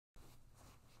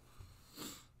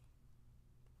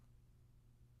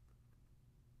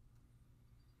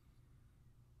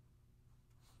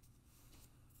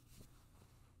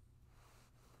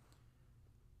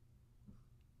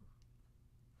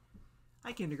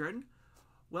Hi kindergarten,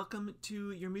 welcome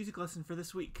to your music lesson for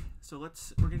this week. So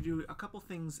we're going to do a couple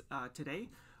things today.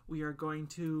 We are going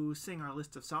to sing our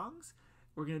list of songs.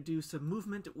 We're going to do some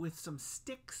movement with some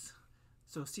sticks.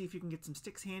 So see if you can get some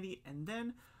sticks handy, and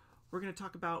then we're going to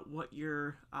talk about what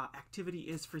your activity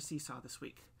is for Seesaw this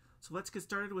week. So let's get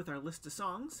started with our list of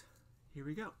songs. Here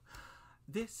we go.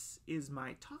 This is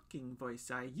my talking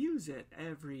voice, I use it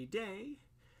every day.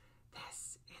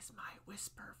 This is my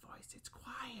whisper voice, it's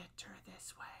quieter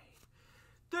this way.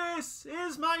 This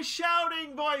is my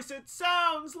shouting voice, it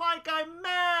sounds like I'm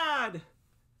mad.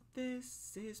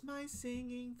 This is my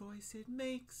singing voice, it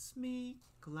makes me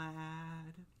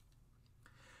glad.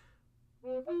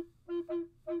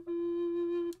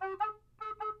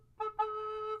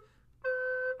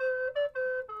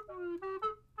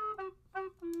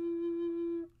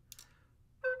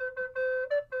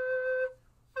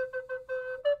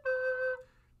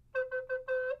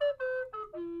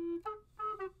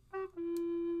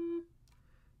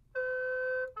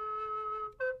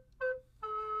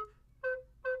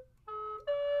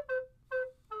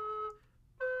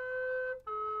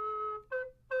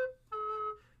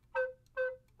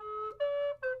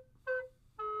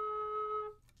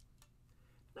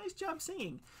 Nice job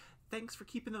singing. Thanks for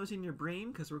keeping those in your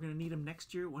brain because we're going to need them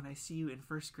next year when I see you in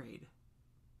first grade.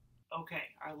 Okay,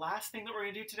 our last thing that we're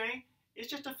going to do today is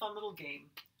just a fun little game.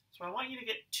 So I want you to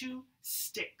get 2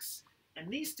 sticks. And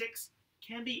these sticks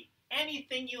can be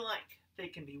anything you like. They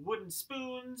can be wooden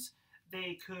spoons.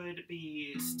 They could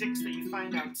be sticks that you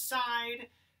find outside.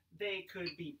 They could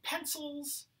be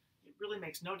pencils. It really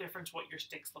makes no difference what your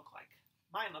sticks look like.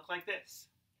 Mine look like this.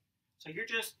 So you're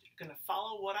just going to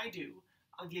follow what I do.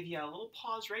 I'll give you a little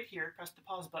pause right here. Press the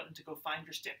pause button to go find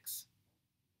your sticks.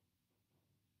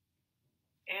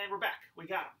 And we're back. We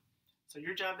got them. So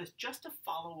your job is just to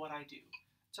follow what I do.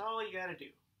 That's all you got to do.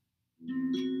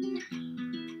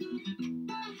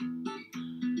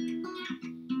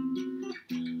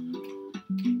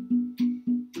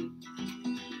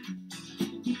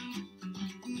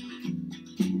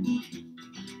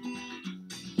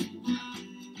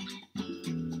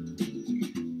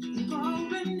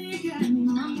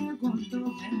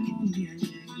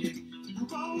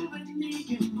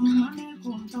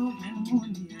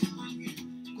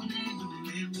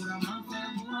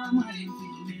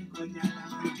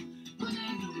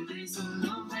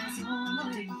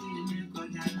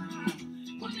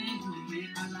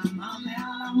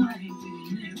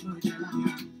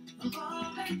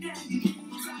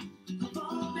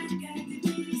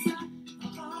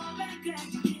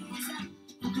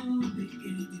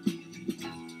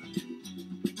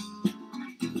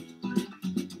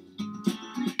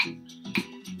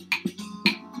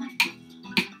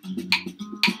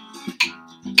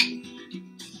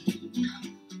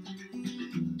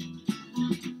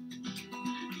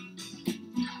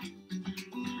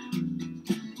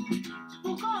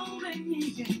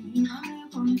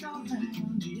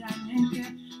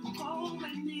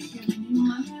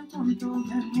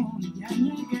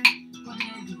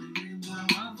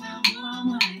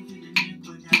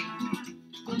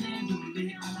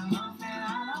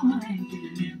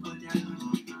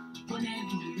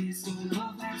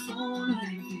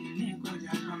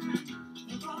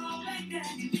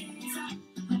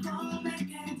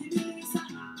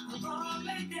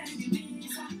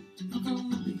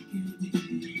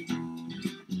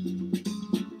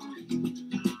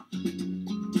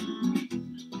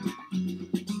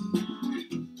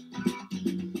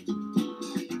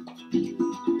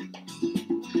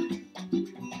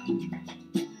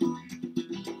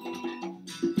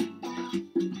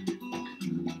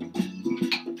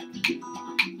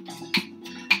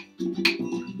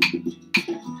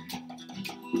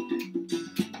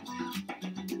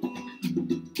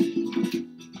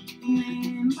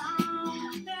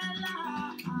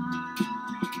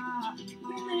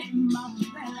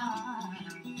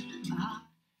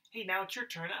 Hey, now it's your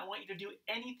turn. I want you to do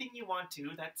anything you want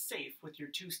to that's safe with your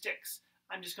 2 sticks.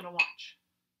 I'm just going to watch.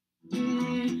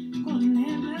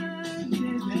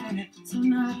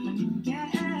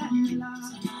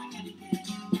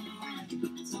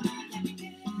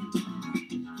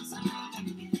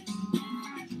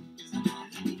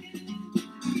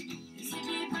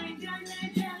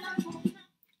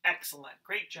 Excellent.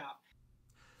 Great job.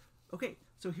 Okay,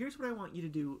 so here's what I want you to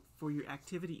do for your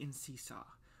activity in Seesaw.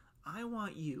 I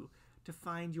want you to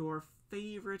find your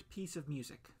favorite piece of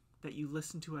music that you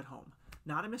listen to at home.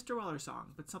 Not a Mr. Weller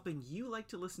song, but something you like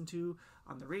to listen to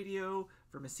on the radio,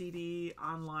 from a CD,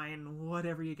 online,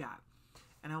 whatever you got.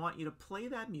 And I want you to play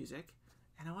that music,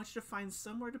 and I want you to find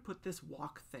somewhere to put this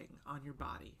walk thing on your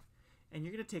body. And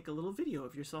you're going to take a little video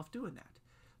of yourself doing that.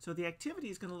 So the activity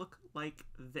is going to look like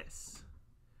this.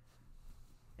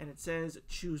 And it says,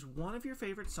 choose one of your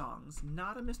favorite songs,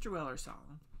 not a Mr. Weller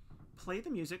song. Play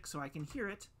the music so I can hear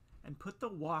it, and put the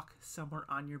walk somewhere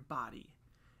on your body.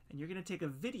 And you're going to take a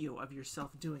video of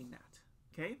yourself doing that.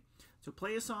 Okay? So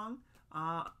play a song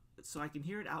so I can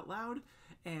hear it out loud,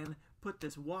 and put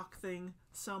this walk thing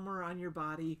somewhere on your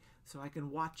body so I can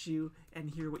watch you and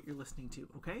hear what you're listening to.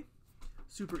 Okay?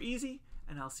 Super easy,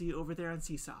 and I'll see you over there on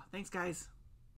Seesaw. Thanks, guys.